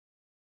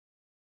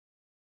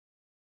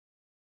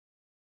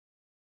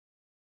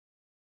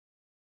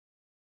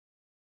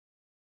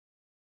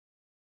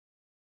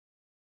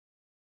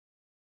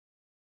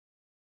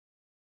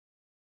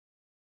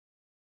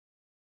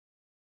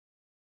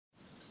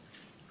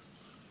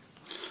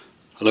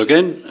Hello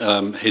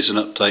again, here's an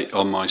update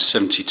on my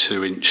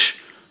 72-inch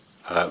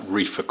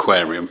reef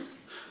aquarium.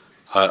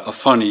 I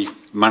finally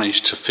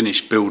managed to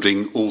finish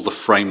building all the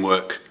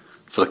framework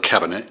for the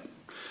cabinet.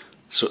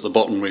 So at the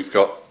bottom we've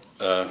got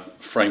a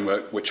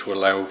framework which will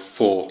allow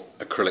 4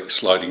 acrylic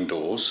sliding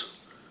doors,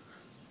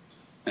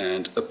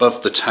 and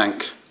above the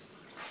tank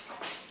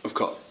I've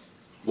got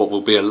what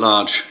will be a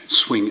large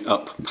swing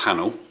up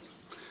panel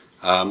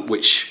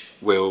which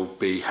will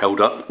be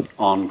held up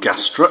on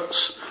gas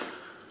struts.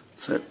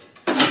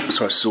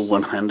 So it's all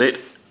one-handed,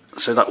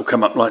 so that will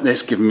come up like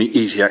this, giving me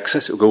easy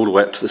access. It will go all the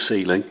way up to the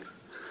ceiling.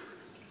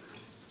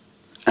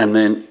 And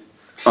then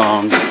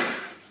on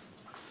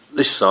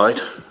this side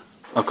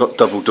I've got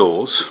double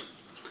doors.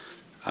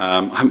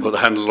 I haven't put the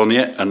handle on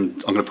yet,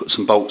 and I'm going to put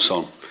some bolts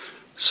on.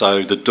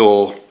 So the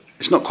door,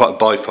 it's not quite a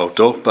bifold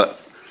door,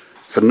 but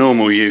for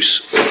normal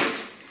use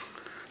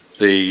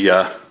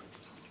the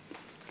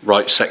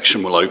right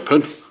section will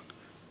open,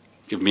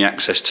 give me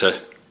access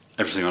to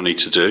everything I need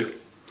to do.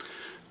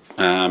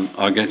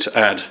 I'm going to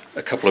add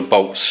a couple of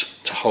bolts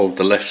to hold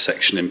the left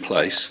section in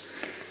place,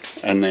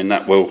 and then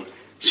that will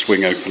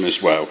swing open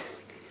as well.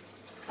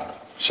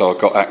 So I've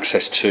got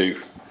access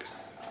to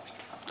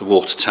the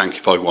water tank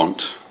if I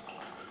want.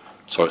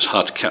 So it's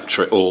hard to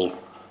capture it all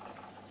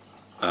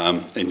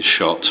in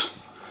shot.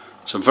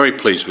 So I'm very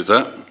pleased with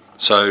that.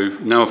 So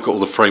now I've got all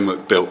the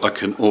framework built, I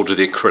can order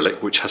the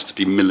acrylic, which has to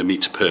be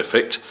millimetre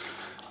perfect,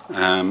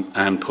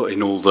 and put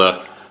in all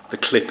the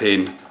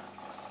clip-in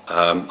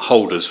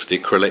holders for the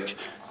acrylic,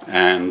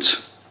 and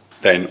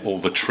then all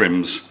the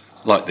trims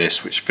like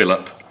this which fill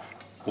up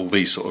all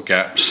these sort of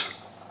gaps,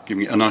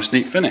 giving it a nice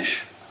neat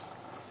finish.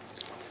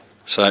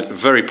 So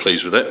very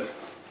pleased with it.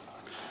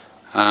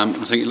 I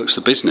think it looks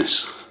the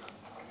business.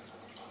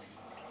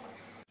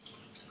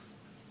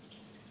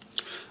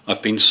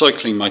 I've been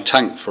cycling my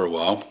tank for a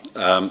while.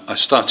 I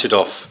started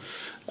off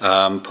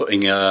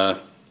putting an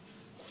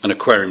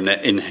aquarium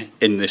net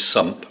in this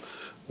sump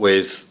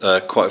with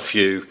quite a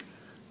few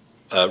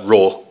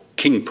raw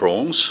king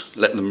prawns,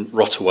 let them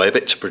rot away a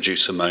bit to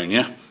produce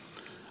ammonia,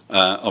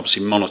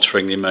 obviously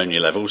monitoring the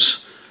ammonia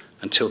levels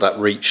until that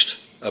reached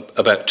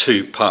about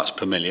 2 parts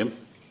per million,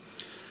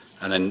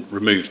 and then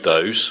removed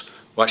those.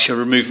 Well, actually I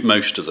removed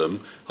most of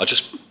them. I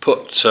just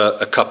put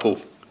a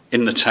couple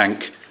in the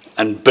tank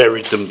and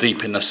buried them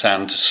deep in the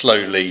sand to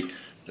slowly,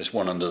 there's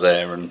one under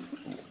there and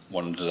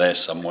one under there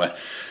somewhere,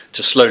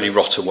 to slowly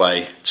rot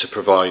away to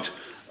provide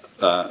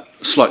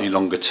slightly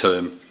longer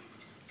term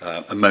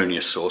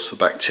ammonia source for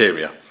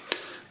bacteria.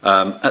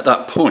 At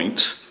that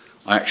point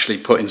I actually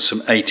put in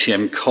some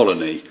ATM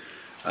colony.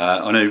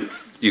 I know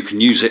you can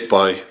use it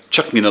by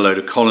chucking in a load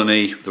of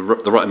colony, the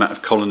right amount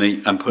of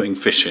colony, and putting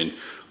fish in.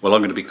 Well,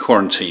 I'm going to be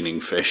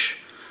quarantining fish,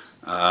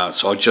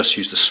 so I just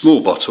used a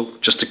small bottle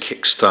just to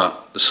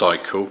kick-start the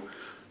cycle,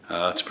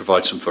 to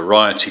provide some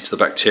variety to the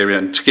bacteria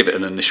and to give it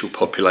an initial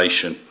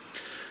population,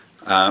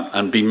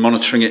 and been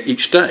monitoring it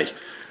each day.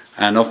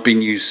 And I've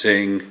been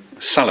using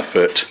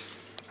Salifert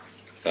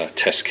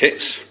test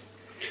kits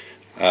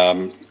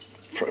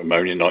for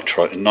ammonia,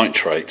 nitrite and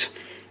nitrate.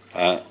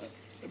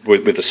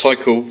 With the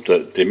cycle,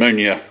 the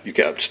ammonia, you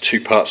get up to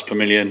 2 parts per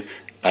million,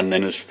 and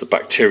then as the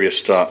bacteria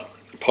start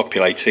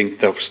populating,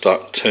 they'll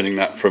start turning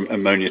that from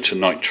ammonia to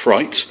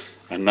nitrite,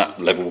 and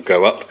that level will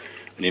go up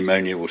and the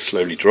ammonia will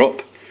slowly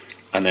drop,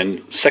 and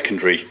then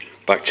secondary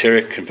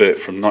bacteria convert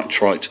from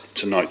nitrite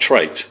to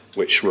nitrate,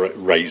 which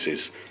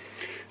raises.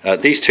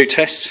 These 2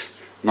 tests,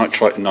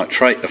 nitrite and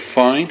nitrate, are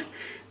fine.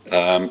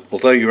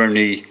 Although you're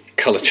only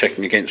colour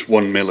checking against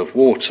 1 ml of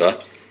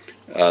water,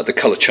 the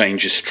colour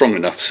change is strong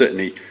enough,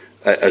 certainly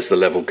as the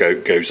level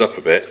goes up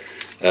a bit,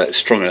 it's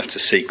strong enough to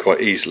see quite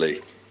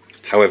easily.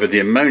 However, the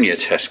ammonia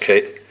test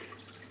kit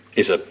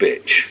is a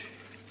bitch.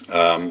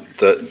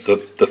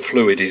 The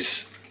fluid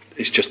is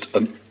just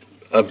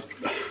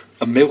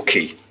a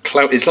milky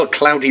cloud. It's like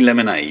cloudy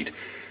lemonade,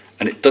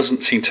 and it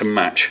doesn't seem to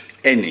match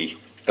any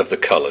of the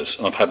colours.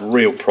 I've had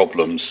real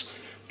problems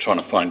trying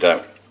to find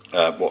out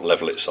what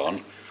level it's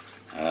on.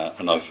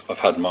 And I've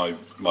had my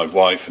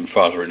wife and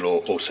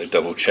father-in-law also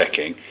double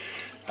checking,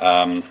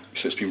 so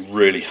it's been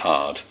really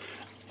hard.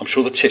 I'm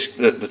sure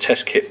the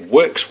test kit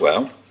works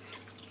well,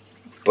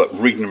 but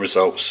reading the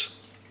results,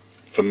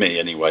 for me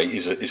anyway,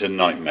 is a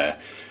nightmare.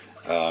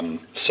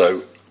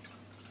 So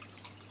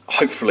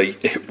hopefully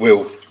it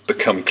will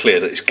become clear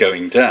that it's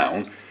going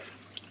down,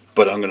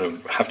 but I'm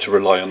going to have to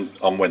rely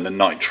on when the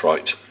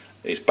nitrite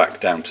is back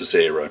down to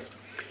 0.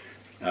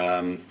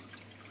 And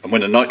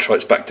when the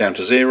nitrite's back down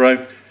to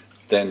 0,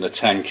 then the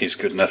tank is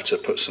good enough to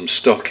put some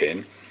stock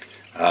in.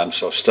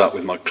 So I'll start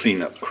with my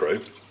cleanup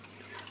crew.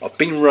 I've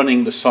been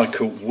running the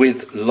cycle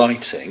with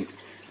lighting,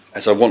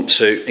 as I want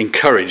to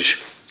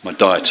encourage my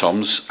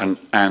diatoms and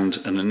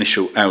an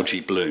initial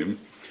algae bloom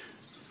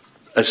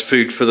as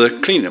food for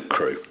the cleanup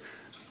crew.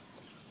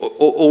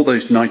 All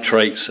those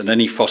nitrates and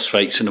any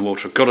phosphates in the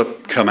water have got to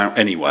come out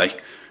anyway,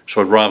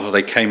 so I'd rather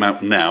they came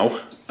out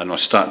now and I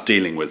start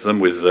dealing with them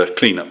with the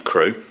cleanup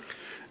crew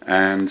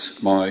and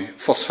my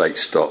phosphate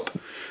stop.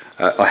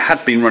 I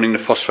had been running the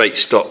phosphate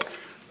stop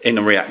in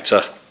a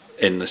reactor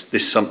in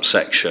this sump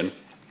section,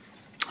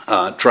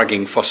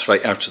 dragging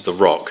phosphate out of the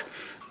rock,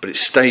 but it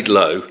stayed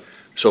low,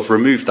 so I've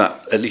removed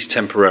that at least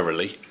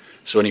temporarily,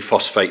 so any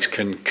phosphates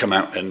can come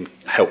out and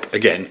help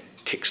again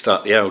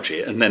kickstart the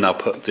algae, and then I'll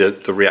put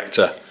the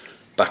reactor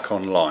back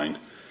online.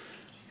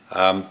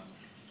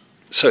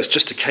 So it's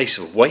just a case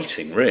of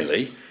waiting,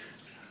 really.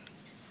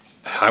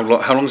 How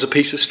long's a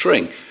piece of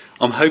string?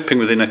 I'm hoping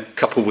within a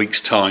couple of weeks'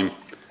 time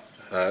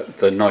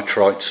the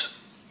nitrite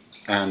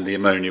and the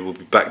ammonia will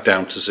be back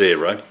down to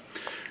 0.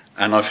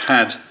 And I've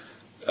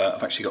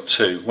actually got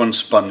two, one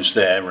sponge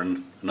there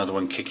and another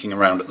one kicking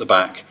around at the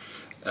back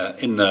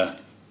in the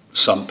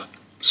sump,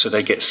 so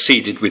they get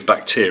seeded with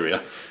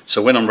bacteria.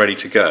 So when I'm ready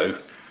to go,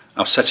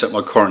 I'll set up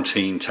my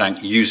quarantine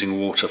tank using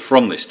water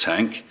from this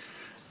tank,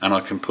 and I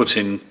can put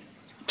in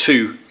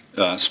 2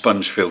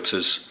 sponge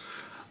filters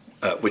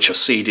which are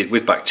seeded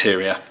with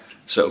bacteria,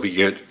 so it'll be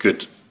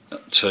good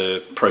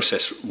to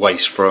process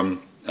waste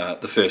from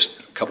the first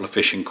couple of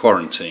fish in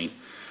quarantine.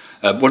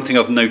 One thing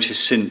I've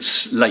noticed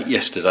since late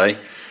yesterday,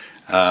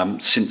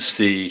 since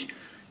the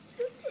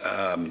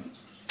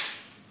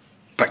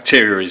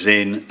bacteria is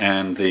in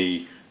and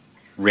the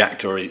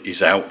reactor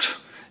is out,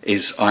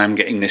 is I am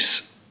getting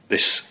this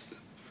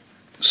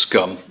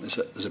scum.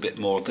 There's a bit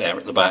more there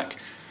at the back,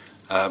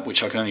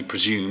 which I can only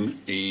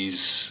presume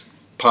is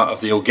part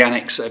of the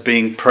organics that are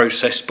being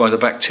processed by the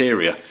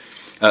bacteria.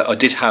 I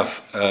did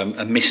have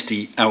a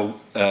misty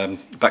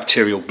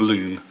bacterial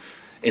bloom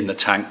in the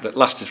tank that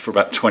lasted for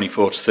about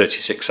 24 to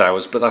 36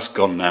 hours, but that's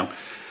gone now,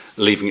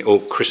 leaving it all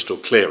crystal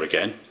clear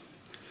again.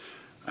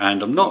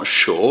 And I'm not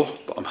sure,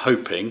 but I'm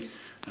hoping,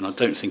 and I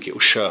don't think it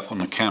will show up on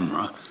the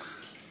camera,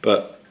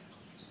 but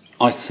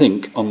I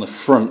think on the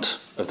front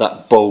of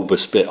that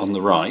bulbous bit on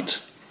the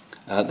right,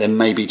 there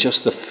may be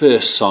just the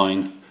first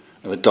sign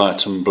of a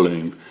diatom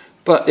bloom,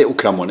 but it will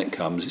come when it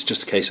comes. It's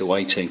just a case of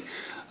waiting.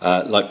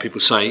 Like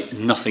people say,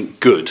 nothing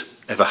good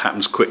ever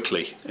happens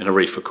quickly in a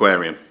reef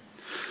aquarium.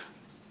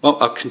 Well,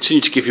 I'll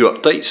continue to give you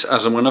updates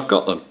as and when I've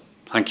got them.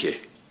 Thank you.